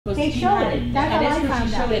They showed it. That's how I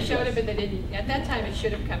found out. They showed it, but they didn't. At that time, it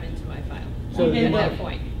should have come into my file. So at that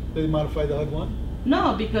point. Did they modify the HUD one?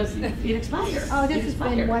 No, because it expired. Oh, this has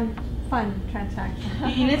expired. been one fun transaction.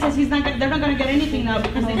 Ines says they're not going to get anything now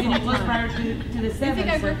because they didn't close prior to the 7th. You think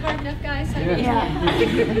I work hard enough, guys?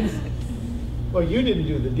 Yeah. Well, you didn't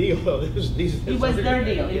do the deal, though. It was their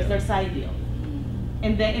deal. It was their side deal.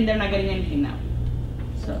 And they're not getting anything now.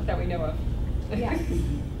 So that we know of. Yeah.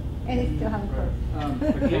 And it still haven't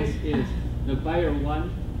closed. The case is the buyer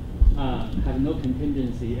one have no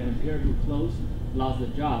contingency and appeared to close, lost the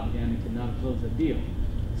job, and cannot close the deal.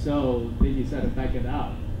 So they decided to back it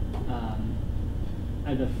out.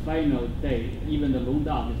 At the final day, even the loan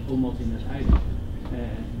doc is almost in the title.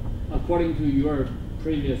 And according to your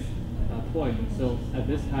previous point, so at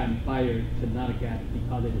this time, buyer cannot get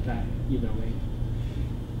deposit back either way.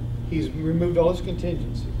 He's removed all his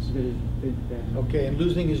contingencies. Okay, and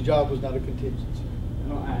losing his job was not a contingency.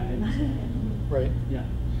 Oh, I right? Yeah.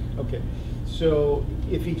 Okay, so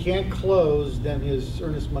if he can't close, then his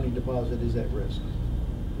earnest money deposit is at risk.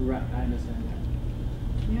 Right, I understand that.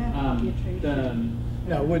 Yeah.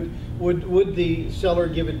 Now, would the seller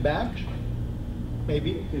give it back?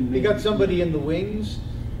 Maybe. He got somebody in the wings.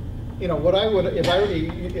 You know, what I would, if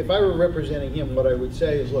I were representing him, what I would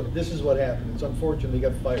say is, look, this is what happened. It's unfortunate he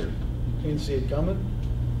got fired. He didn't see it coming.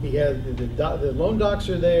 He had the loan docs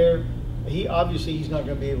are there. Obviously he's not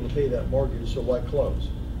going to be able to pay that mortgage, so why close?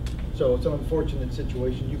 So it's an unfortunate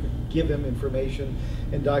situation. You could give him information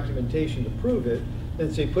and documentation to prove it,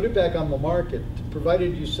 then say put it back on the market,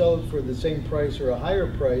 provided you sell it for the same price or a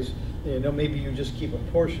higher price. You know, maybe you just keep a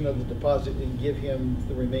portion of the deposit and give him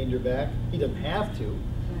the remainder back. He doesn't have to,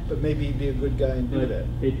 but maybe he'd be a good guy and do that.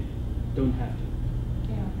 They don't have to.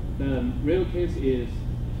 Yeah. The real case is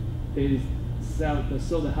they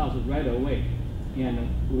sold the house right away and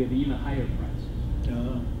with even higher price.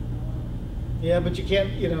 Yeah, but you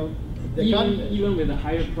can't, you know, even with a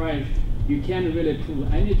higher price, you can't really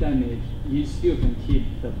prove any damage. You still can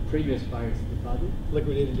keep the previous buyer's deposit.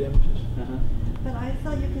 Liquidated damages. But I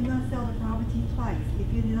thought you cannot sell the property twice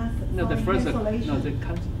if you did not sell No, the first cancellation. no, they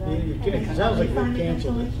cancel. It sounds like they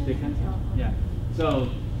canceled it. They cancel. Yeah. So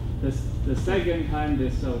the second time they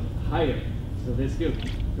sold higher, so they still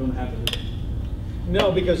don't have to.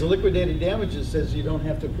 No, because the liquidated damages says you don't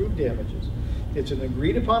have to prove damages. It's an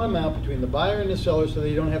agreed upon amount between the buyer and the seller, so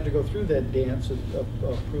they don't have to go through that dance of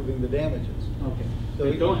proving the damages. Okay. So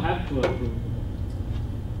they don't have to approve.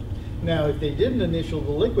 Now, if they didn't initial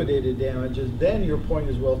the liquidated damages, then your point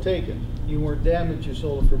is well taken. You weren't damaged, you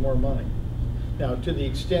sold it for more money. Now, to the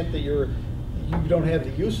extent that you don't have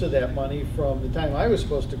the use of that money from the time I was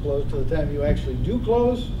supposed to close to the time you actually do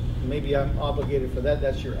close, maybe I'm obligated for that,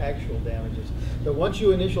 that's your actual damages. But once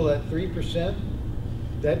you initial that 3%,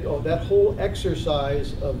 that whole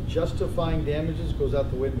exercise of justifying damages goes out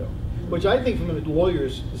the window, which I think from a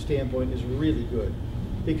lawyer's standpoint is really good,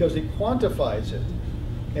 because it quantifies it.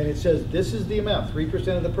 And it says this is the amount,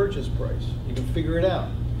 3% of the purchase price. You can figure it out.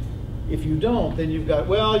 If you don't, then you've got,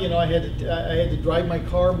 well, you know, I had to drive my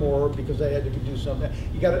car more because I had to do something.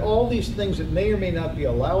 You got all these things that may or may not be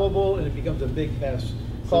allowable, and it becomes a big mess.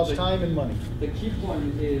 Costs time and money. The key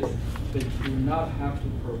point is that you do not have to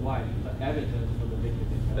provide the evidence for the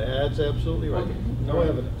liquidated. That's absolutely right. Okay. No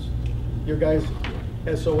evidence. Your guys,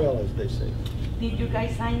 SOL, as they say. Did you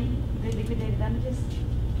guys sign the liquidated damages?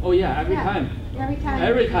 Oh yeah, every time. Every time.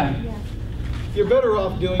 Every time. Yeah. You're better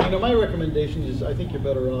off doing, you know, my recommendation is I think you're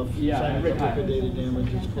better off signing every the time. liquidated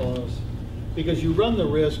damages clause. Because you run the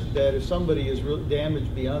risk that if somebody is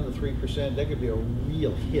damaged beyond the 3%, that could be a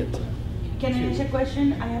real hit. Can I ask a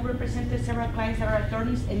question? I have represented several clients that are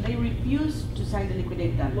attorneys and they refuse to sign the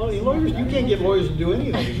liquidated damages. Well, lawyers, you can't get lawyers to do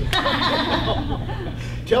anything.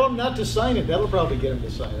 Tell them not to sign it. That'll probably get them to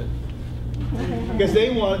sign it. Because they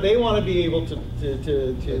want to be able to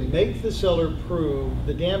make the seller prove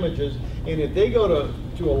the damages, and if they go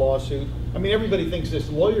to a lawsuit, I mean, everybody thinks this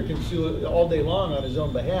lawyer can sue all day long on his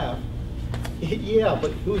own behalf. Yeah,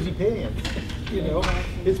 but who's he paying? You know,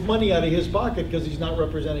 it's money out of his pocket because he's not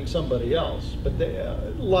representing somebody else. But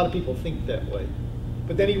a lot of people think that way.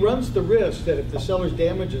 But then he runs the risk that if the seller's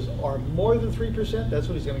damages are more than 3%, that's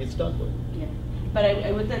what he's going to get stuck with. Yeah. But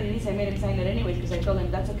I would tell Denise, I made him sign it anyways because I told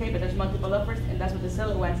him that's okay, but there's multiple offers and that's what the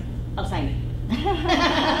seller wants. I'll sign it.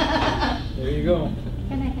 There you go.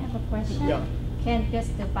 Can I have a question? Yeah. Can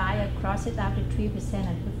just the buyer cross it out to 3%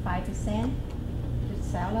 and put 5%?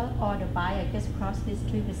 Seller or the buyer just cross this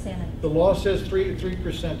 3%? The law says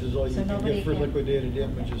 3% is all you So can nobody get for can- liquidated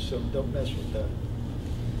damages, so don't mess with that.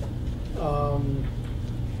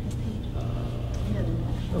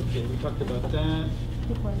 Okay, we talked about that.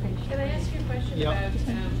 people are patient. Can I ask you a question Yeah.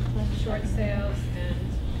 about short sales? And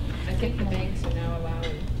I think the banks are now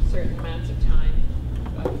allowing certain amounts of time,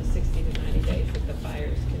 up to 60 to 90 days, that the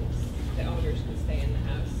buyers can, the owners can stay in the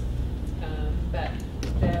house. But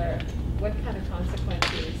what kind of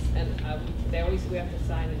consequences? And we have to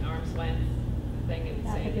sign an arm's length thing and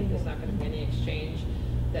say that there's not going to be any exchange,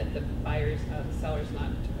 that the buyers, the seller's not,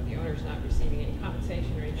 the owner's not receiving any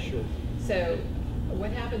compensation or anything. Sure. So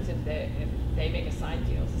what happens if they make a side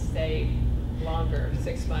deal to stay longer,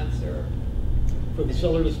 6 months or? For the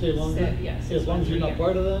seller to stay longer? Yes. As long as you're not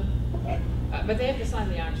part of that? But they have to sign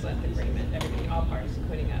the arm's length agreement, everybody, all parties,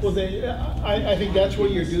 including us. Well, I think that's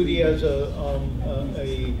what your duty as a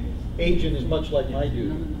agent is much like my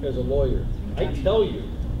duty as a lawyer. I tell you,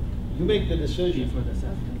 you make the decision.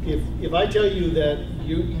 If I tell you that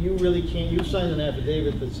you really can't, you sign an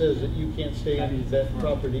affidavit that says that you can't stay in that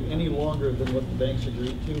property any longer than what the bank's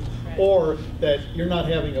agreed to, Right. or that you're not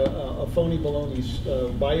having a phony baloney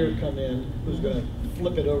buyer come in who's going to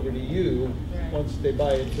flip it over to you Right. once they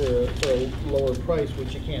buy it for a lower price,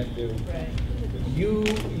 which you can't do. Right.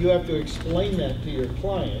 You have to explain that to your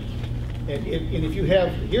client, and if you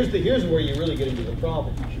have, here's where you really get into the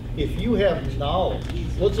problem. If you have knowledge,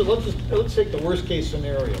 let's take the worst case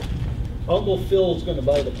scenario. Uncle Phil's going to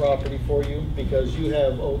buy the property for you because you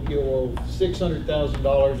owe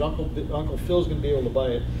 $600,000. Uncle Phil's going to be able to buy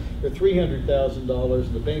it for $300,000,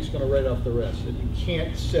 and the bank's going to write off the rest. And you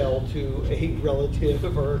can't sell to a relative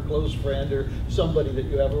or a close friend or somebody that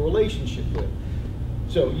you have a relationship with.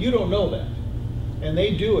 So you don't know that, and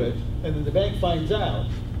they do it, and then the bank finds out.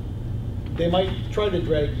 They might try to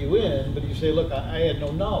drag you in, but you say, look, I had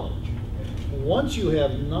no knowledge. Once you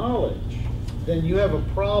have knowledge, then you have a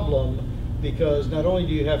problem, because not only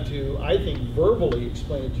do you have to, I think, verbally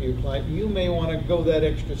explain it to your client, you may want to go that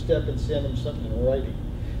extra step and send them something in writing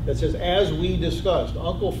that says, as we discussed,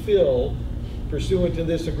 Uncle Phil, pursuant to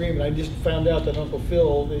this agreement, I just found out that Uncle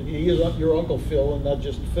Phil, he is your Uncle Phil and not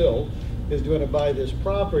just Phil, is going to buy this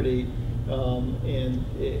property.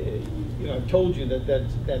 I've told you that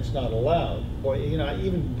that's not allowed. Boy,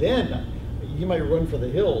 even then, you might run for the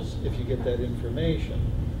hills if you get that information,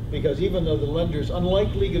 because even though the lender's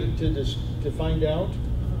unlikely to find out,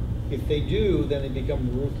 if they do, then they become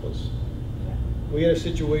ruthless. We had a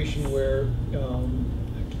situation where, I'm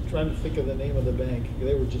trying to think of the name of the bank,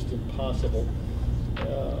 they were just impossible.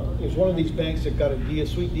 It was one of these banks that got a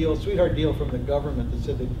sweetheart deal from the government that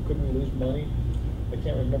said they couldn't lose money. I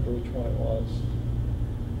can't remember which one it was.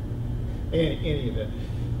 Any of it.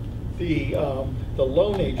 The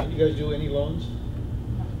loan agent, you guys do any loans?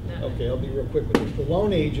 No. Okay, I'll be real quick with this. The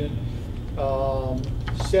loan agent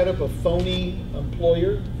set up a phony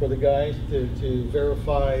employer for the guy to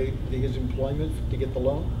verify his employment to get the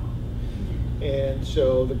loan. And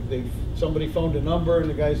so somebody phoned a number, and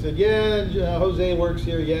the guy said, yeah, Jose works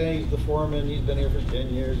here, yeah, he's the foreman, he's been here for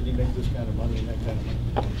 10 years, and he makes this kind of money and that kind of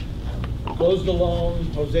money. Closed the loan,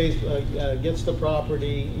 Jose gets the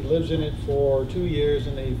property, he lives in it for 2 years,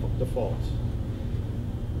 and then he defaults.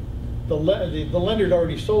 The lender had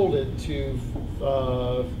already sold it to,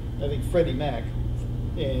 I think, Freddie Mac,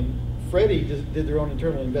 and Freddie did their own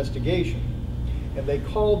internal investigation, and they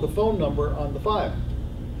called the phone number on the file.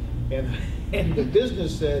 And the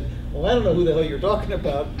business said, well, I don't know who the hell you're talking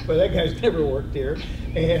about, but that guy's never worked here.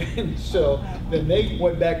 And so then they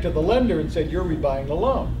went back to the lender and said, you're rebuying the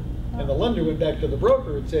loan. And the lender went back to the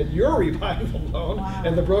broker and said, you're rebuying the loan. Wow.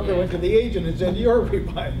 And the broker went to the agent and said, you're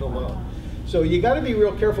rebuying the loan. So you got to be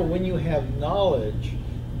real careful when you have knowledge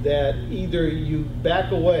that either you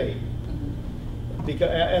back away. Because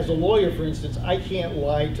as a lawyer, for instance, I can't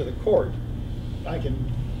lie to the court. I can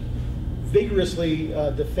vigorously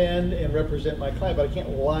defend and represent my client, but I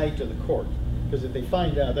can't lie to the court, because if they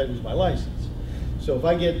find out, I lose my license. So if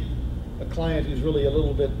I get a client who's really a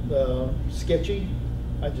little bit sketchy,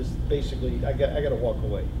 I just basically, I got to walk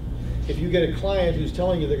away. If you get a client who's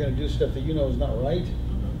telling you they're going to do stuff that you know is not right,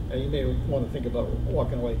 you may want to think about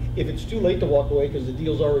walking away. If it's too late to walk away because the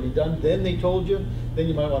deal's already done, then they told you, then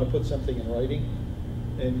you might want to put something in writing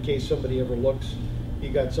in case somebody ever looks. You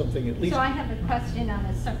got something at least. So I have a question on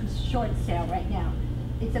a certain short sale right now.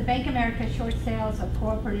 It's a Bank of America short sales, a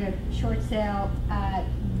cooperative short sale.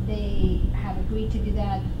 They have agreed to do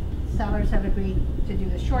that. Sellers have agreed to do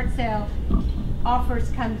the short sale. Offers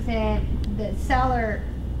comes in. The seller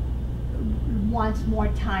wants more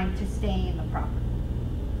time to stay in the property.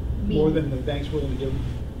 More than the bank's willing to give them?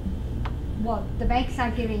 Well, the bank's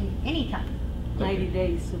not giving any time. 90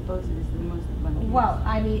 days, supposedly, is the most abundant. Well,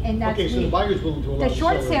 I mean, and that's Okay, so the buyer's willing to allow the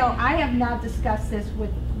short seller- sale. I have not discussed this with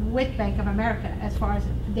with Bank of America as far as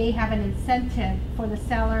they have an incentive for the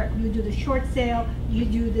seller. You do the short sale, you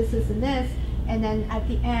do this, and this, and then at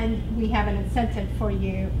the end, we have an incentive for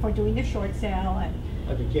you for doing the short sale and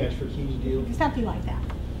Like a cash for keys deal? something like that.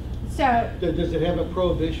 So, Does it have a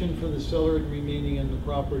prohibition for the seller remaining in the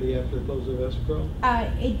property after the close of escrow?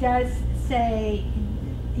 it does say,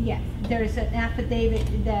 yes, there's an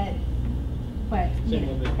affidavit that, but, you Same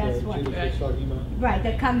know, one that that's what. Judith was talking about? Right,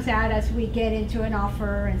 that comes out as we get into an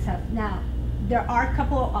offer and stuff. Now, there are a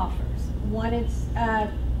couple of offers. One is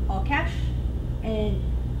all cash, and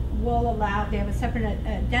will allow, they have a separate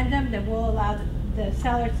addendum that will allow the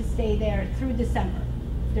seller to stay there through December.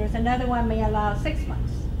 There's another one may allow 6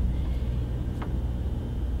 months.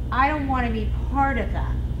 I don't want to be part of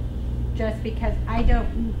that, just because I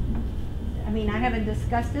haven't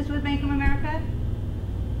discussed this with Bank of America.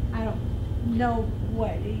 I don't know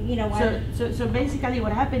what, you know, So basically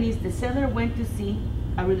what happened is the seller went to see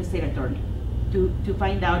a real estate attorney to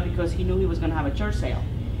find out, because he knew he was gonna have a church sale.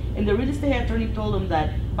 And the real estate attorney told him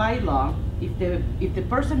that by law, if the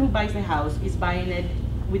person who buys the house is buying it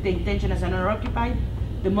with the intention as an owner occupied,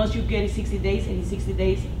 the most you get is 60 days, and in 60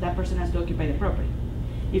 days, that person has to occupy the property.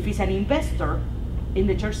 If it's an investor, in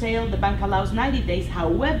the church sale, the bank allows 90 days.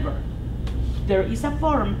 However, there is a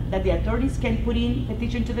form that the attorneys can put in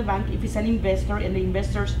petition to the bank if it's an investor and the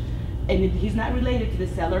investors, and he's not related to the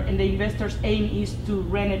seller, and the investor's aim is to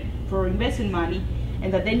rent it for investment money,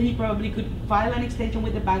 and that then he probably could file an extension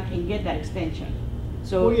with the bank and get that extension.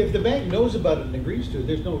 So Well, if the bank knows about it and agrees to it,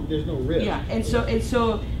 there's no risk. yeah, and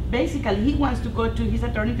so basically he wants to go to his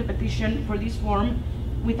attorney to petition for this form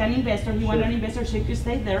with an investor. He wants Sure. an investor so he could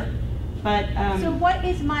stay there, but so what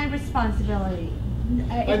is my responsibility?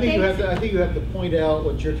 I think you have to point out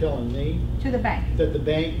what you're telling me, To the bank. that the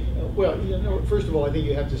bank, well, you know, first of all, I think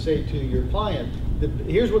you have to say to your client,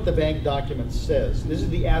 here's what the bank document says. This is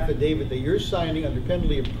the affidavit that you're signing under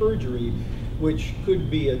penalty of perjury, which could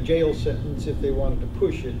be a jail sentence if they wanted to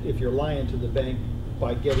push it, if you're lying to the bank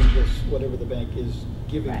by getting this, whatever the bank is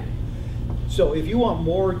giving Right. you. So if you want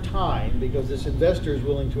more time, because this investor is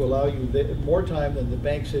willing to allow you more time than the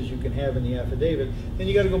bank says you can have in the affidavit, then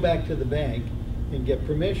you gotta go back to the bank and get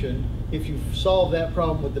permission. If you solve that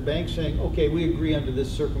problem with the bank saying, okay, we agree under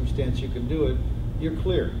this circumstance you can do it, you're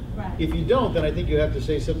clear. Right. If you don't, then I think you have to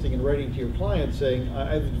say something in writing to your client saying,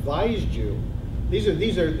 I've advised you. These are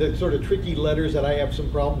the sort of tricky letters that I have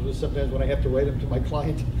some problems with sometimes when I have to write them to my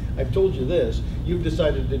client. I've told you this, you've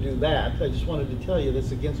decided to do that. I just wanted to tell you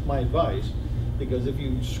that's against my advice, because if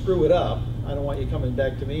you screw it up, I don't want you coming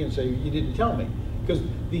back to me and say, you didn't tell me. Because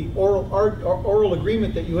the oral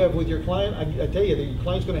agreement that you have with your client, I tell you, the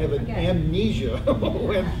client's going to have an Okay. amnesia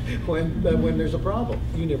when there's a problem.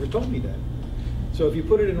 You never told me that. So if you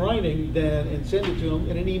put it in writing, then and send it to them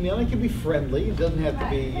in an email, it can be friendly. It doesn't have to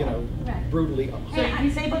be, you know, Right. brutally. so if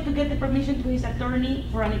he's able to get the permission to his attorney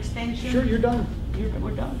for an extension. Sure, you're done.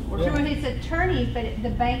 We're done. Yeah. Through his attorney, but the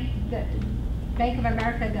Bank of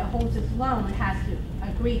America that holds his loan has to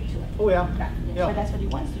agree to it. Oh yeah, Okay. But yeah. that's what he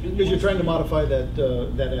wants to do. He Because you're wants trying to modify that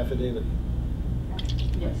affidavit.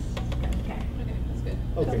 Yes. Okay. Okay, that's good.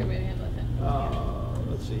 That's Okay. a good way to handle it then.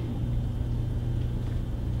 Let's see.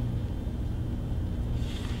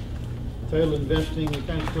 Title investing, we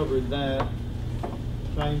kind of covered that.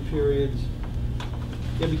 Time periods.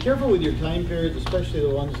 Yeah, be careful with your time periods, especially the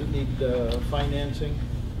ones that need financing.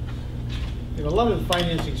 You know, a lot of the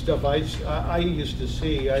financing stuff I used to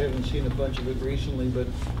see, I haven't seen a bunch of it recently, but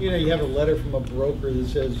you know, you have a letter from a broker that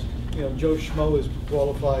says, you know, Joe Schmo is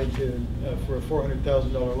qualified to for a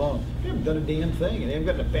 $400,000 loan. They haven't done a damn thing, and they haven't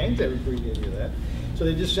got the bank that agreed to any of that. So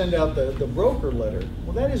they just send out the broker letter.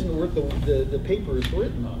 Well, that isn't worth the paper it's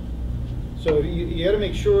written on. So you got to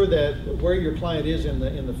make sure that where your client is in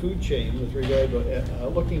the food chain with regard to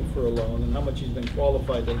looking for a loan and how much he's been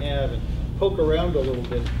qualified to have, and poke around a little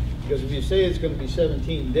bit. Because if you say it's going to be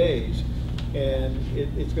 17 days and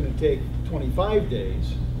it's going to take 25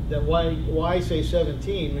 days, then why say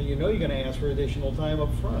 17 when you know you're going to ask for additional time up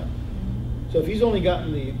front? So if he's only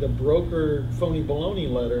gotten the broker phony baloney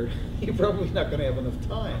letter, you're probably not going to have enough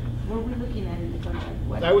time. What are we looking at in the contract?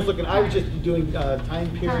 What? I was just doing time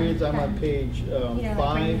periods. I'm on page You know,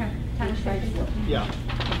 like when you 5. have time schedule. Yeah.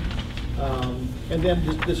 And then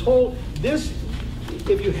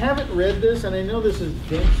if you haven't read this, and I know this is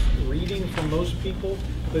dense reading for most people,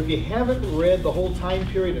 but if you haven't read the whole time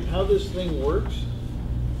period and how this thing works,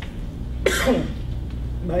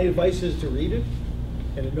 my advice is to read it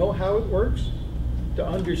and to know how it works, to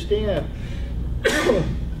understand.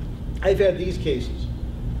 I've had these cases.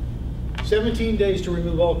 17 days to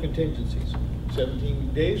remove all contingencies.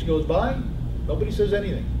 17 days goes by, nobody says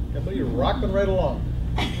anything. Everybody's rocking right along.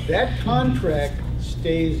 That contract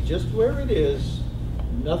stays just where it is,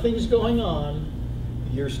 nothing's going on,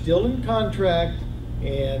 you're still in contract,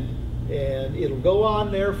 and it'll go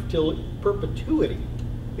on there till perpetuity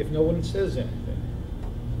if no one says anything.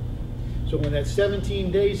 So when that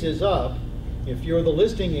 17 days is up, if you're the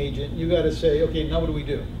listing agent, you gotta say, okay, now what do we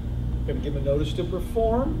do? Gonna give them a notice to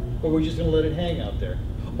perform, or we're just gonna let it hang out there?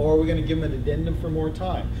 Or are we gonna give them an addendum for more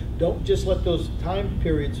time? Don't just let those time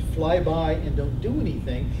periods fly by and don't do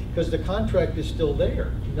anything, because the contract is still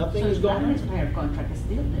there. Nothing So is it's not going an on. expired contract, it's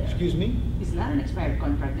still there. Excuse me? It's not an expired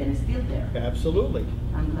contract, and it's still there. Absolutely.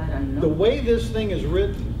 I'm glad I know. The way this thing is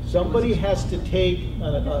written, somebody has to take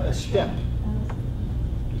a step.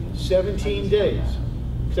 17 days.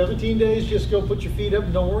 17 days, just go put your feet up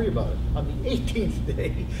and don't worry about it. On the 18th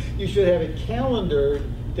day, you should have it calendared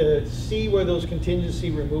to see where those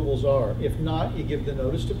contingency removals are. If not, you give the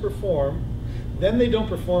notice to perform. Then they don't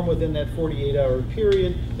perform within that 48-hour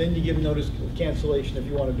period. Then you give notice of cancellation if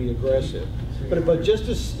you want to be aggressive. But just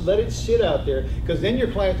to let it sit out there, because then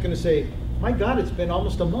your client's going to say, my God, it's been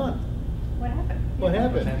almost a month. What happened? What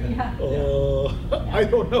happened? Yeah. I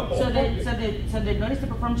don't know. So the notice to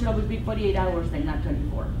perform should always be 48 hours, then not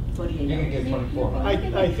 24. 48 You can hours. get 24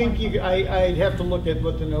 months. I think I'd have to look at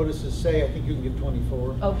what the notices say. I think you can give 24.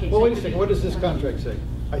 Okay, Well, so wait a it could second, be what does this 24. contract say?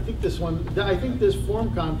 I think this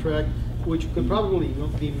form contract, which could probably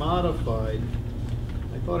be modified,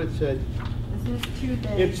 I thought it said, This is 2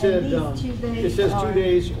 days. it said, At least 2 days. it says 2 or-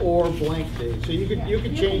 days or blank days. So you could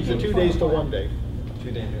Yeah. change the 2 days to 1 day,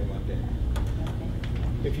 2 days or 1 day.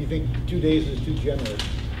 if you think 2 days is too generous.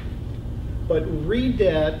 But read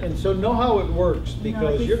that, and so know how it works,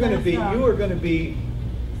 because it you says, are gonna be,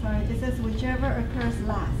 Sorry, this says whichever occurs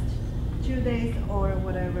last. 2 days or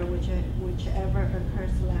whatever, whichever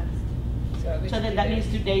occurs last. So it So should then be that there.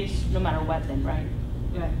 means 2 days, no matter what then, right?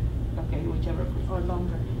 Right. Okay, whichever. Or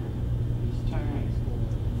longer. Alright.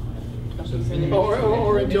 So Okay, so meaning- then-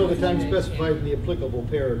 or until the time specified in the applicable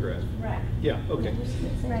paragraph. Right. Yeah, okay.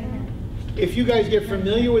 Right here. If you guys get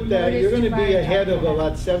familiar with that, you're gonna be Notice to ahead of buy.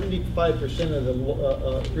 about 75% of the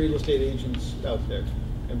real estate agents out there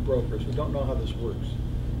and brokers who don't know how this works.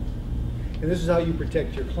 And this is how you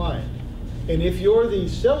protect your client. And if you're the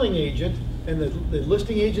selling agent and the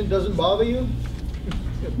listing agent doesn't bother you,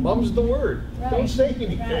 mum's the word. Don't Right. say Right,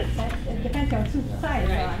 anything. it depends on whose side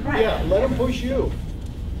you're on, right. Yeah, let them push you.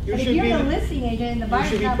 You But if should you're be, the listing agent and the you buyer's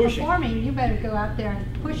should be not pushing. performing, you better go out there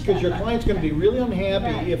and push that. because your button. client's gonna be really unhappy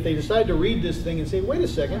Right. if they decide to read this thing and say, wait a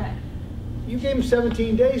second, Right, you gave them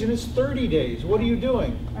 17 days and it's 30 days. What are you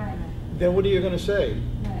doing? right, Then what are you gonna say?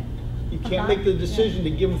 right. You can't make the decision to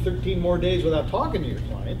give them 13 more days without talking to your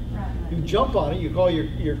client. Right, You right. jump on it, you call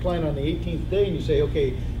your client on the 18th day and you say,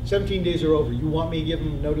 okay, 17 days are over. You want me to give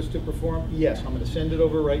them notice to perform? Yes, I'm gonna send it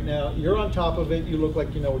over right now. You're on top of it. You look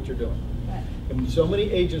like you know what you're doing. Right. And so many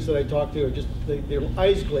agents that I talk to are just, their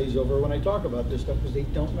eyes glaze over when I talk about this stuff because they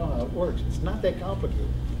don't know how it works. It's not that complicated.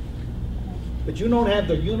 But you don't have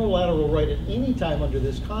the unilateral right at any time under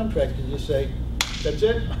this contract to just say, that's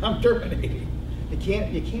it, I'm terminating. You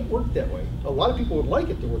can't work that way. A lot of people would like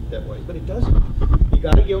it to work that way, but it doesn't. You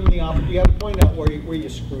gotta give them the opportunity, you gotta point out where you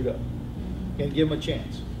screwed up and give them a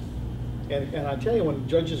chance. And I tell you, when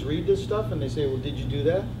judges read this stuff and they say, well, did you do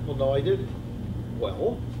that? Well, no, I didn't.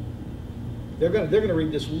 Well, they're gonna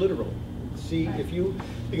read this literally. See if you,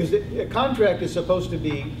 because a contract is supposed to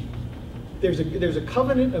be, there's a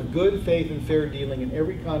covenant of good faith and fair dealing in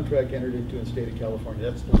every contract entered into in the state of California.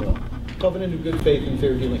 That's the law. Covenant of good faith and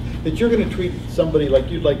fair dealing. That you're gonna treat somebody like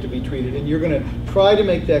you'd like to be treated, and you're gonna try to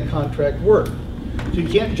make that contract work. So you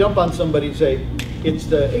can't jump on somebody and say, it's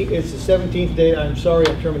the 17th day, I'm sorry,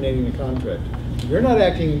 I'm terminating the contract. You're not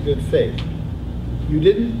acting in good faith. You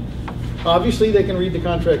didn't, obviously they can read the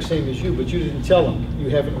contract same as you, but you didn't tell them, you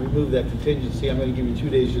haven't removed that contingency, I'm gonna give you 2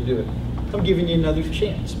 days to do it. I'm giving you another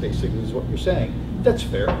chance, basically, is what you're saying. That's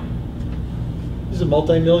fair. This is a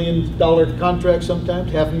multi-million-dollar contract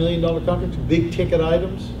sometimes, $500,000 contracts, big ticket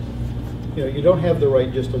items. You know, you don't have the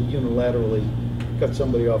right just to unilaterally cut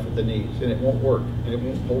somebody off at the knees, and it won't work, and it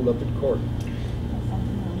won't hold up in court.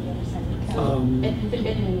 It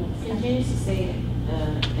continues to say,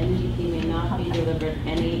 NGP may not be delivered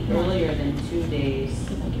any earlier than 2 days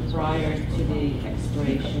prior to the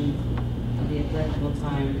expiration of the applicable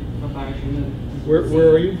time for buyer's removed. Where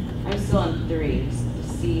are you? I'm still on 3,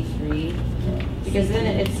 C3, because then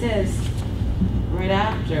it says, right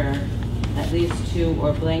after at least 2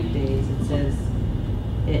 or blank days, it says,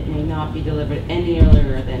 it may not be delivered any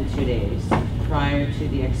earlier than 2 days prior to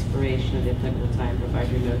the expiration of the applicable time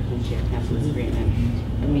provided remote and share cancel this agreement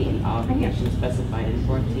and meet an obligation specified in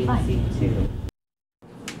 14C2.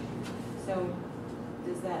 So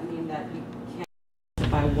saying that you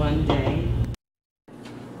can't by one day.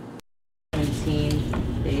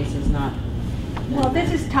 17 days is not. Well,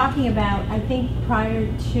 this is talking about, I think, prior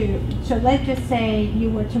to, so let's just say you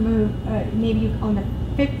were to move, maybe on the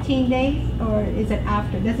 15 days, or is it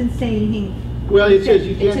after? It doesn't say anything. Well, it says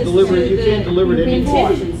you It can't says deliver to it, you the can't deliver it any before.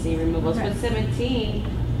 Contingency removals, Right. but 17.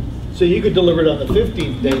 So you could deliver it on the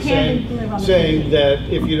 15th day, You can deliver on the saying 15th.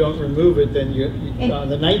 that if you don't remove it, then And- on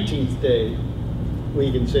the 19th day,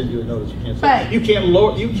 we can send you a notice of cancellation. But- You can't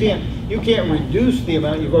lower, you can't reduce the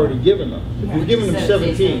amount you've already given them. If you've given them So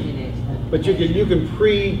it's 17, days. but you can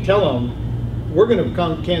pre-tell them, we're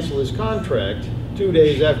gonna cancel this contract 2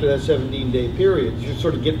 days after that 17-day period. You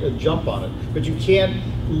sort of get a jump on it, but you can't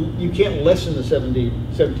lessen the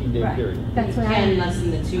 17-day Right. period. That's You what can I,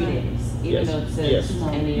 lessen the 2 days, even Yes. though it Yes. says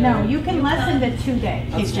any no, other. you can lessen the 2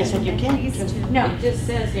 days. He's just said you can't. No. It just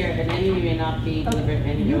says here, an enemy may not be delivered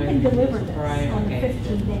Okay, anywhere. you can deliver this prior. on the Okay.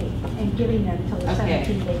 15 days and giving them until the Okay.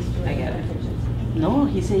 17 days to I get it. No,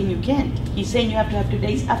 he's saying you can't. He's saying you have to have 2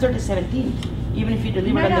 days after the 17th, even if you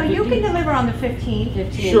deliver No, on the no, 15th. you can deliver on the 15th,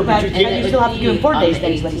 15th. Sure, but but you and can't- then you still have to give him 4 On days, the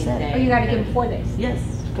that is what he 18th said. day. or you gotta give them 4 days. Yes,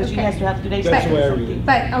 because she Okay. has to have 2 days. That's after the way I the read it. 17th.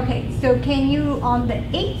 But, okay, so can you, on the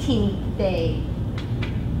 18th day,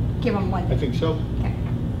 give them 1 day? I think so. Okay.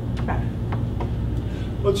 Right.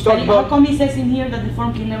 Let's talk But how about. come he says in here that the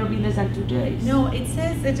form can never be less than 2 days? No, it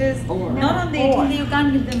says it is Or. not on the Or. 18th day, you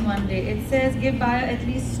can't give them 1 day. It says give buyer at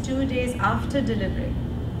least 2 days after delivery.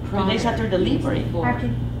 2 days after delivery. After,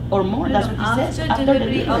 Or more, No, that's no, what he says. after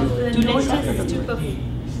delivery of the 2 days notice after to delivery.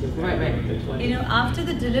 Right, right. You know, after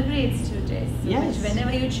the delivery, it's 2 days. So Yes.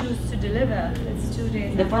 whenever you choose to deliver, it's 2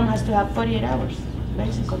 days. The form has to have 48 hours,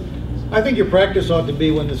 basically. I think your practice ought to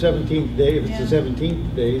be when the 17th day, if it's the Yeah.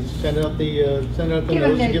 17th day, send out the give them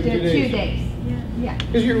notice the and give them 2 2 days. days. Yeah. Yeah.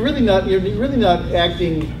 Because you're really not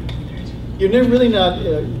acting, really not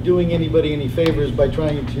doing anybody any favors by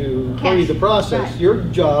trying to hurry the process. Right. Your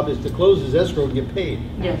job is to close his escrow and get paid.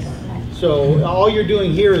 Yes. So all you're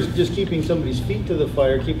doing here is just keeping somebody's feet to the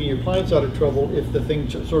fire, keeping your clients out of trouble if the thing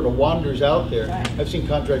sort of wanders out there. Right. I've seen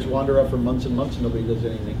contracts wander out for months and months and nobody does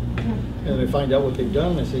anything. And they find out what they've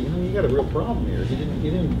done and they say, you got a real problem here.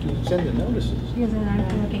 You didn't send the notices. Because then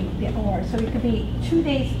I'm looking at the or, so it could be 2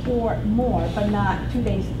 days or more, but not 2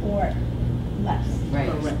 days or less.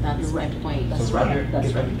 Right, Correct. that's my point. So That's rather, right, that's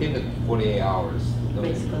if I right. give it 48 hours,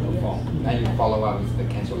 notice Basically, on the yes. phone, then you follow up with the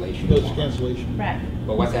cancellation. Notice form. cancellation. Right.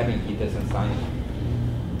 But what's happening, he doesn't sign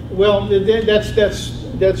it? Well,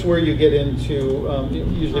 that's where you get into,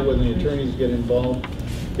 usually when the attorneys get involved.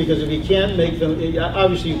 Because if you can't make them,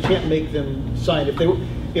 obviously you can't make them sign.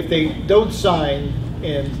 If they don't sign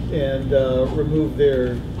and remove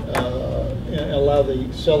their, and allow the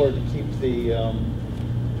seller to keep the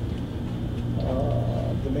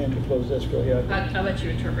demand to close escrow, yeah. I'll let you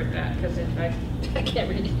interpret that, because I can't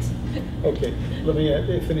read it. Okay, let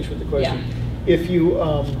me finish with the question. If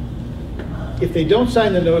they don't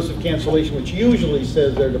sign the notice of cancellation, which usually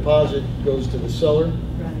says their deposit goes to the seller,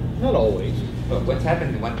 not always. But what's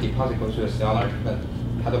happened when deposit goes to the seller, but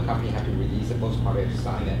title company have to release it, both parties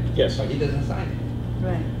sign it. Yes. But he doesn't sign it.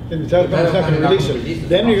 Right. And the title company's not going to release Release it. it.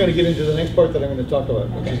 Then you're going to get into the next part that I'm going to talk about,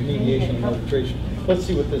 which is mediation and arbitration. Let's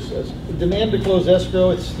see what this says. Demand to close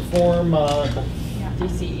escrow, it's the form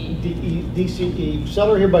DCE. DCE.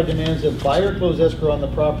 Seller hereby demands that buyer close escrow on the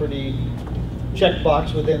property,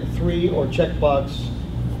 checkbox within 3 or checkbox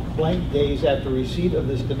blank days after receipt of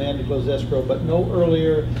this demand to close escrow, but no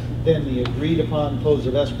earlier than the agreed upon close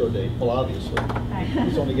of escrow date. Well, obviously,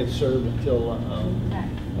 this only gets served until,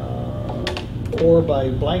 or by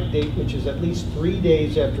blank date, which is at least 3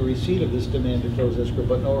 days after receipt of this demand to close escrow,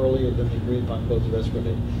 but no earlier than the agreed upon close of escrow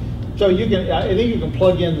date. So you can, I think you can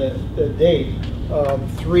plug in the date.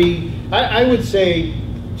 3, I would say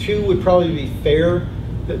 2 would probably be fair.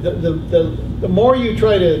 The more you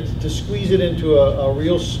try to squeeze it into a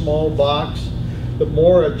real small box, the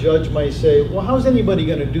more a judge might say, well, how's anybody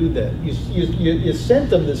going to do that? You sent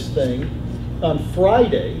them this thing on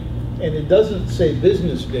Friday, and it doesn't say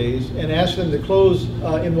business days, and ask them to close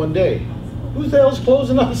in 1 day. Who the hell's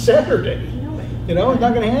closing on Saturday? You know, it's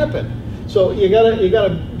not going to happen. So you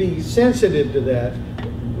gotta be sensitive to that.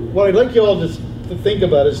 What I'd like you all to think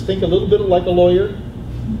about is think a little bit like a lawyer.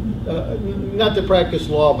 Not to practice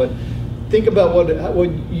law, but think about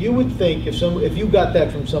what you would think if you got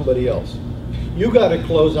that from somebody else. You got to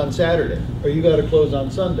close on Saturday, or you got to close on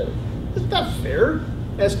Sunday. That's not fair.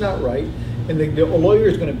 That's not right. And the lawyer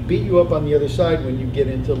is going to beat you up on the other side when you get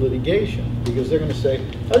into litigation, because they're going to say,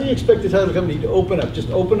 how do you expect the title company to open up? Just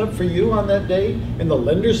open up for you on that day, and the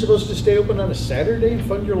lender's supposed to stay open on a Saturday and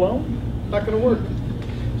fund your loan? Not going to work.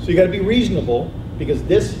 So you got to be reasonable, Because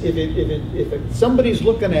this, if somebody's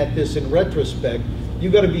looking at this in retrospect,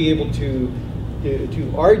 you got to be able to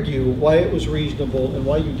argue why it was reasonable and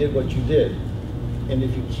why you did what you did. And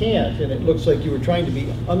if you can't, and it looks like you were trying to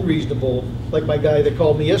be unreasonable, like my guy that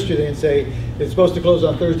called me yesterday and say, it's supposed to close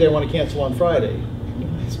on Thursday, I want to cancel on Friday.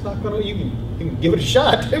 It's not going to, you can give it a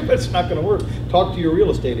shot, but it's not going to work. Talk to your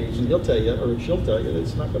real estate agent, he'll tell you, or she'll tell you that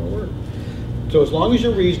it's not going to work. So as long as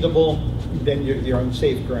you're reasonable, then you're on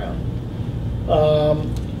safe ground.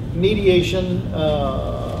 Mediation,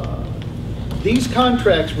 these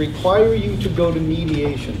contracts require you to go to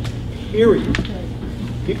mediation, period.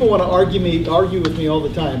 People want to argue with me all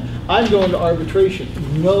the time. I'm going to arbitration.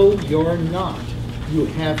 No, you're not. You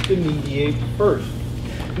have to mediate first.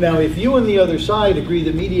 Now, if you and the other side agree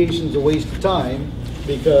that mediation is a waste of time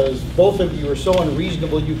because both of you are so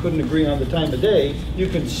unreasonable you couldn't agree on the time of day, you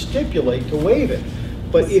can stipulate to waive it.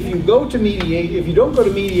 But if you go to mediate, if you don't go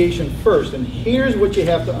to mediation first, and here's what you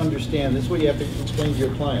have to understand, this is what you have to explain to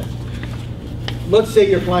your client. Let's say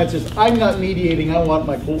your client says, I'm not mediating, I want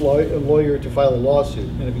my lawyer to file a lawsuit.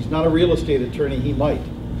 And if he's not a real estate attorney, he might.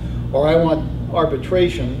 Or I want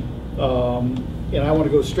arbitration, and I want to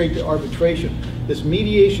go straight to arbitration. This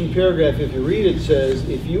mediation paragraph, if you read it, says,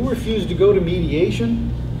 if you refuse to go to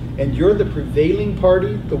mediation, and you're the prevailing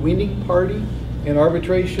party, the winning party, in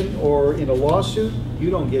arbitration or in a lawsuit, you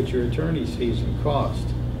don't get your attorney's fees and cost.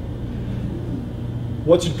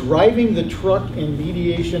 What's driving the truck in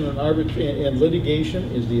mediation and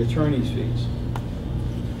litigation is the attorney's fees.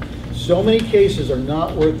 So many cases are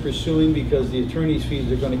not worth pursuing because the attorney's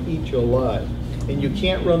fees are going to eat you alive. And you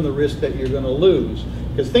can't run the risk that you're going to lose.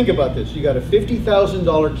 Because think about this, you got a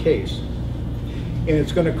 $50,000 case, and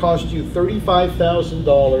it's going to cost you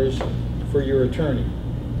 $35,000 for your attorney.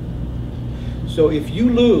 So if you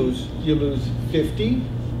lose 50,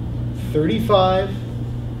 35,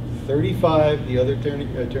 35, the other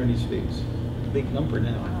attorney's fees. Big number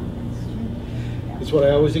now. It's what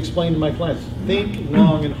I always explain to my clients. Think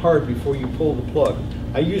long and hard before you pull the plug.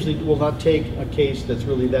 I usually will not take a case that's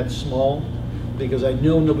really that small because I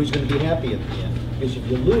know nobody's going to be happy at the end. Because if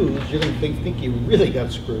you lose, you're going to think you really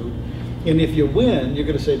got screwed. And if you win, you're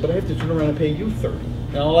going to say, but I have to turn around and pay you 30.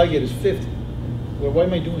 Now all I get is 50. Well, why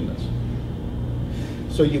am I doing this?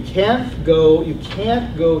 So you can't go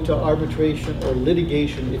to arbitration or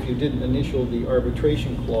litigation if you didn't initial the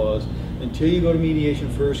arbitration clause until you go to mediation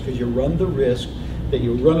first, because you run the risk that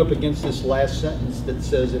you run up against this last sentence that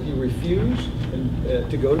says if you refuse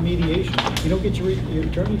to go to mediation, you don't get your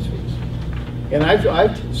attorney's fees. And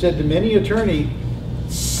I've said to many attorneys,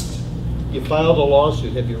 you filed a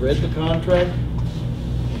lawsuit. Have you read the contract?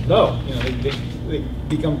 No. You know, they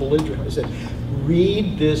become belligerent. I said,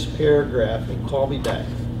 read this paragraph and call me back.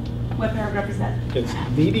 What paragraph is that? It's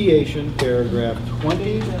mediation, paragraph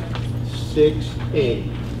 26A.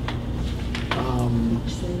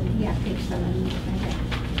 Yeah, page 7.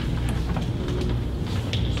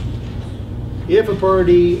 If a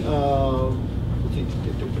party,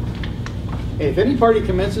 if any party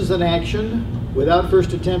commences an action without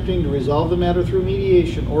first attempting to resolve the matter through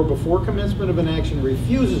mediation, or before commencement of an action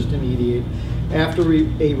refuses to mediate after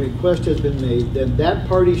a request has been made, then that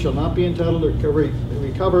party shall not be entitled to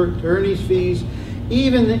recover attorney's fees,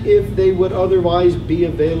 even if they would otherwise be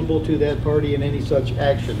available to that party in any such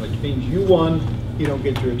action, which means you won, you don't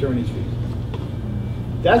get your attorney's fees.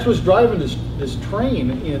 That's what's driving this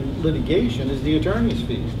train in litigation, is the attorney's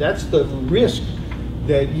fees. That's the risk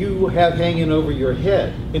that you have hanging over your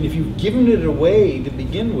head. And if you've given it away to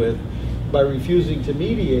begin with by refusing to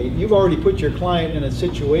mediate, you've already put your client in a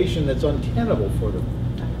situation that's untenable for them.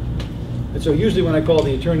 And so usually when I call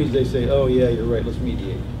the attorneys, they say, oh yeah, you're right, let's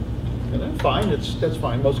mediate. And that's fine, that's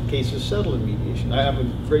fine. Most cases settle in mediation. I am a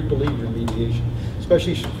great believer in mediation,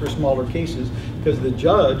 especially for smaller cases, because the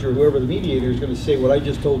judge or whoever the mediator is going to say what I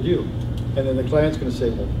just told you. And then the client's going to say,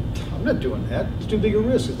 well, I'm not doing that. It's too big a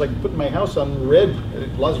risk. It's like putting my house on red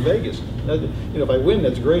at Las Vegas. You know, if I win,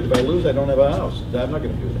 that's great. If I lose, I don't have a house. I'm not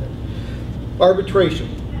going to do that. Arbitration.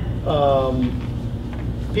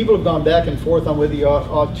 People have gone back and forth on whether you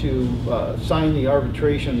ought to sign the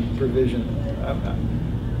arbitration provision.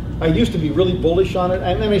 I used to be really bullish on it,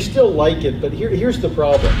 and I still like it, but here's the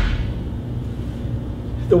problem.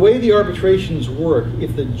 The way the arbitrations work,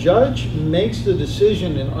 if the judge makes the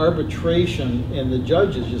decision in arbitration and the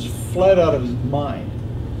judge is just flat out of his mind,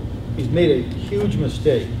 he's made a huge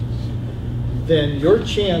mistake, then your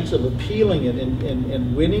chance of appealing it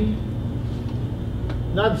and winning,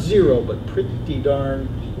 not zero, but pretty darn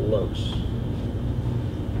close.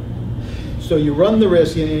 So you run the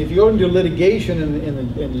risk, and if you go into litigation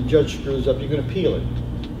and the judge screws up, you're going to appeal it.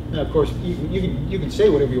 Now, of course, you can say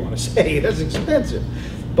whatever you want to say. That's expensive.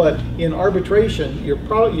 But in arbitration, you're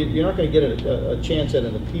not going to get a chance at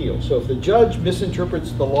an appeal. So if the judge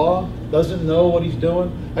misinterprets the law, doesn't know what he's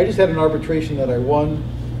doing, I just had an arbitration that I won.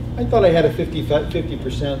 I thought I had a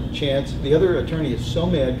 50% chance. The other attorney is so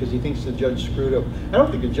mad because he thinks the judge screwed up. I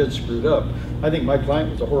don't think the judge screwed up. I think my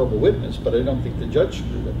client was a horrible witness, but I don't think the judge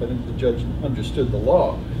screwed up. I think the judge understood the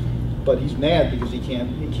law. But he's mad because he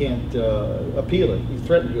can't appeal it. He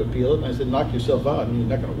threatened to appeal it, and I said, knock yourself out, and you're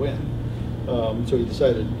not going to win. So he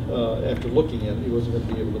decided, after looking at it, he wasn't going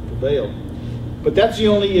to be able to prevail. But that's the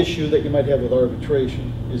only issue that you might have with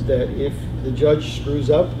arbitration, is that if the judge screws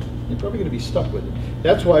up, you're probably going to be stuck with it.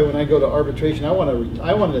 That's why when I go to arbitration, I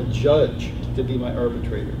want a judge to be my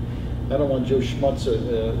arbitrator. I don't want Joe Schmutz,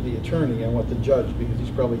 the attorney. I want the judge, because he's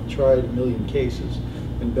probably tried a million cases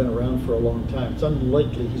and been around for a long time. It's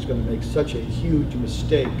unlikely he's going to make such a huge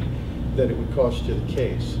mistake that it would cost you the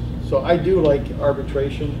case. So I do like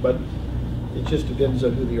arbitration, but it just depends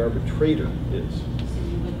on who the arbitrator is. So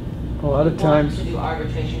you would A lot of times. want to do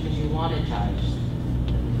arbitration because you want to judge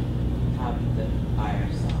how the buyer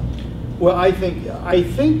sells. Well, I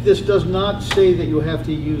think this does not say that you have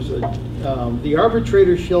to use the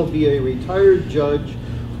arbitrator shall be a retired judge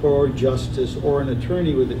or justice or an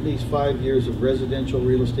attorney with at least 5 years of residential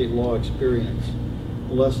real estate law experience,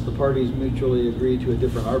 unless the parties mutually agree to a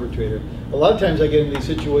different arbitrator. A lot of times I get in these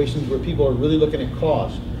situations where people are really looking at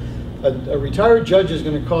cost. A retired judge is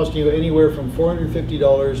going to cost you anywhere from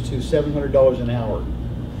 $450 to $700 an hour.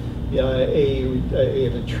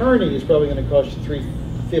 An attorney is probably going to cost you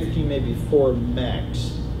 $350, maybe $4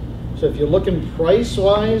 max. So if you're looking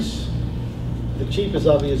price-wise, the cheapest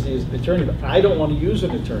obviously is the attorney, but I don't want to use an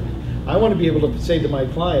attorney. I want to be able to say to my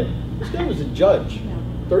client, this guy was a judge,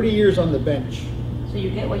 30 years on the bench. So you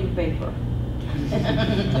get what you pay for.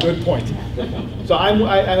 Good point. So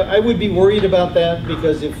I would be worried about that,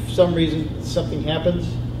 because if for some reason something happens,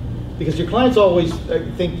 because your clients always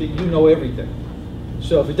think that you know everything.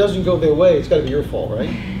 So if it doesn't go their way, it's got to be your fault, right?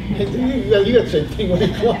 You got the same thing with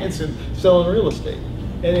your clients and selling real estate.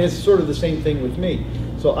 And it's sort of the same thing with me.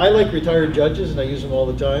 So I like retired judges, and I use them all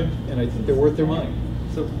the time, and I think they're worth their money.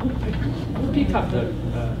 So who pick up the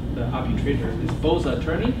arbitrator? Is both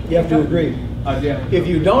attorney? You have to agree. Yeah. If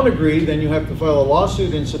you don't agree, then you have to file a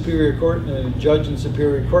lawsuit in Superior Court, and a judge in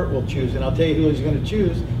Superior Court will choose. And I'll tell you who he's going to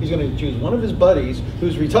choose. He's going to choose one of his buddies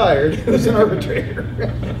who's retired, who's an arbitrator.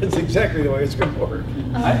 That's exactly the way it's going to work.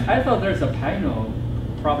 I thought there's a panel,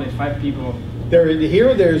 probably 5 people.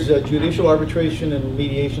 There's Judicial Arbitration and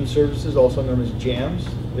Mediation Services, also known as JAMS.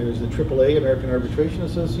 There's the AAA, American Arbitration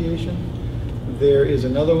Association. There is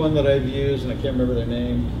another one that I've used, and I can't remember their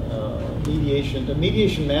name.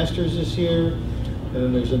 Mediation Masters is here.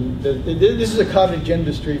 And then this is a cottage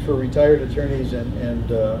industry for retired attorneys and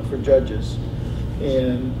for judges.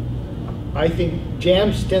 And I think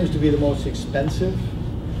JAMS tends to be the most expensive,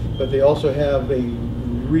 but they also have a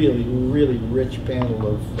really, really rich panel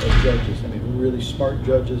of judges. I mean, really smart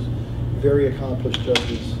judges, very accomplished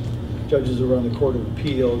judges, judges around the Court of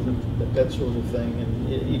Appeal, that sort of thing.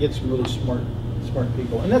 And you get some really smart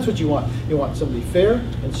people. And that's what you want. You want somebody fair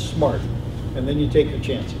and smart. And then you take your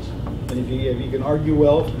chances. And if you can argue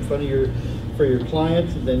well in front of for your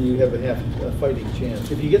client, then you have a fighting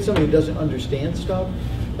chance. If you get somebody who doesn't understand stuff,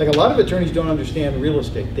 like a lot of attorneys don't understand real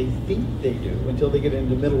estate. They think they do until they get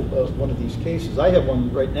into the middle of one of these cases. I have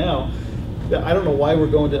one right now that I don't know why we're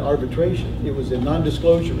going to arbitration. It was a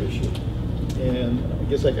non-disclosure issue. And I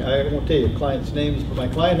guess I won't tell you the client's names, but my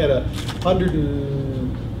client had a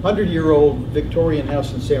 100-year-old Victorian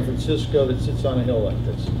house in San Francisco that sits on a hill like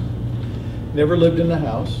this. Never lived in the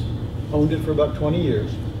house, owned it for about 20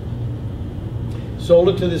 years. Sold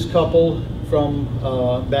it to this couple from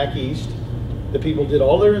back east. The people did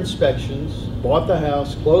all their inspections, bought the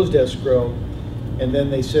house, closed escrow, and then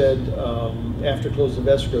they said, after close of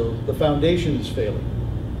escrow, the foundation is failing.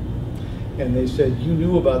 And they said, you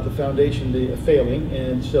knew about the foundation failing,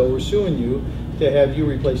 and so we're suing you to have you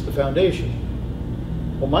replace the foundation.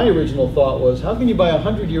 Well, my original thought was, how can you buy a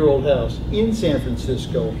 100-year-old house in San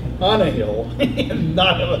Francisco on a hill and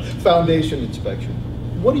not have a foundation inspection?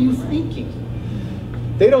 What are you thinking?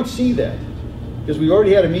 They don't see that, because we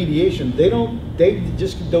already had a mediation. They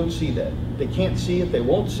just don't see that. They can't see it. They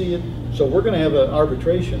won't see it. So we're going to have an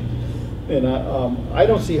arbitration, and I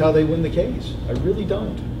don't see how they win the case. I really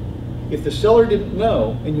don't. If the seller didn't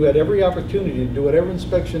know, and you had every opportunity to do whatever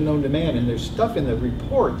inspection known to man, and there's stuff in the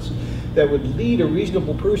reports that would lead a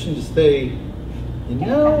reasonable person to say, you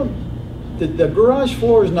know, the garage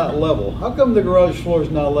floor is not level. How come the garage floor is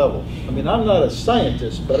not level? I mean, I'm not a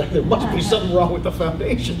scientist, but there must be something wrong with the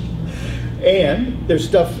foundation. And there's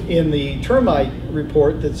stuff in the termite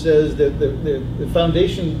report that says that the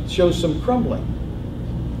foundation shows some crumbling.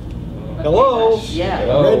 Hello?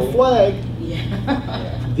 Yeah. Red flag.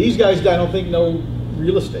 Yeah. These guys, I don't think, know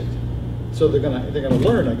real estate, so they're gonna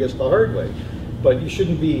learn, I guess, the hard way. But you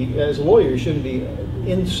shouldn't be, as a lawyer, you shouldn't be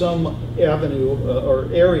in some avenue or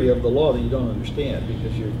area of the law that you don't understand,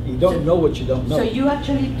 because you don't know what you don't know. So you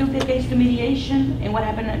actually took the case to mediation, and what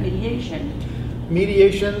happened at mediation?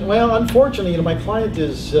 Mediation, well, unfortunately, my client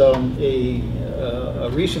is a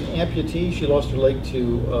recent amputee. She lost her leg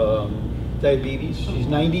to diabetes. She's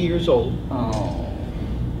 90 years old. Oh.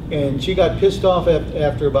 And she got pissed off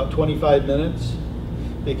after about 25 minutes,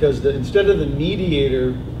 because instead of the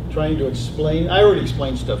mediator trying to explain, I already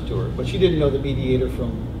explained stuff to her, but she didn't know the mediator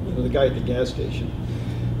from the guy at the gas station.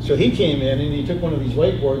 So he came in and he took one of these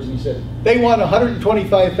whiteboards and he said, they want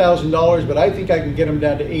 $125,000, but I think I can get them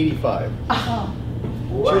down to 85. Oh.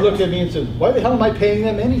 She looked at me and said, why the hell am I paying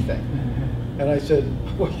them anything? And I said,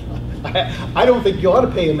 well, I don't think you ought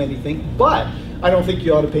to pay them anything, but I don't think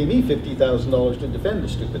you ought to pay me $50,000 to defend the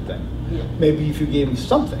stupid thing. Yeah. Maybe if you gave me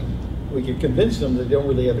something, we could convince them that they don't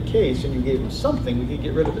really have a case, and you gave them something, we could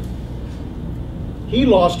get rid of it. He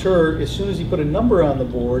lost her as soon as he put a number on the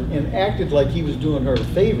board and acted like he was doing her a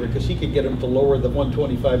favor because he could get him to lower the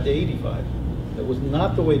 125 to 85. That was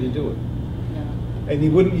not the way to do it. And it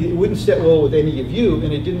wouldn't sit well with any of you,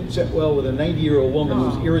 and it didn't sit well with a 90-year-old woman who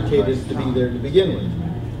was irritated to be there to begin with.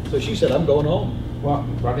 So she said, I'm going home. Well,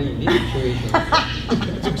 brother, in this situation,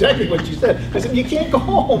 That's exactly what she said. I said, you can't go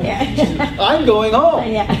home. Yeah. She said, I'm going home.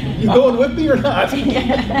 Yeah. You going with me or not?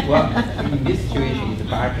 well, in this situation, is the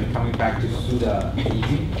buyer coming back to sue the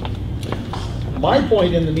agent? My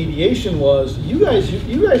point in the mediation was, you guys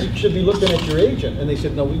should be looking at your agent. And they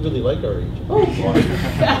said, no, we really like our agent. You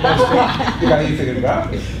gotta use a good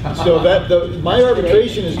graphic. So my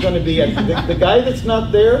arbitration is going to be, the guy that's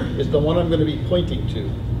not there is the one I'm going to be pointing to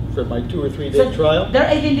for my 2 or 3 day trial. Their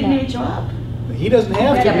agent didn't even show up. He doesn't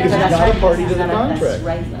have to, because he's not a party to the contract. That's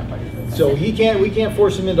right, he's not a party to the So we can't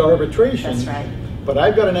force him into arbitration. That's right. But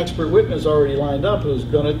I've got an expert witness already lined up who's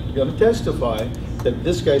going to testify that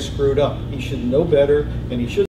this guy screwed up. He should know better, and he should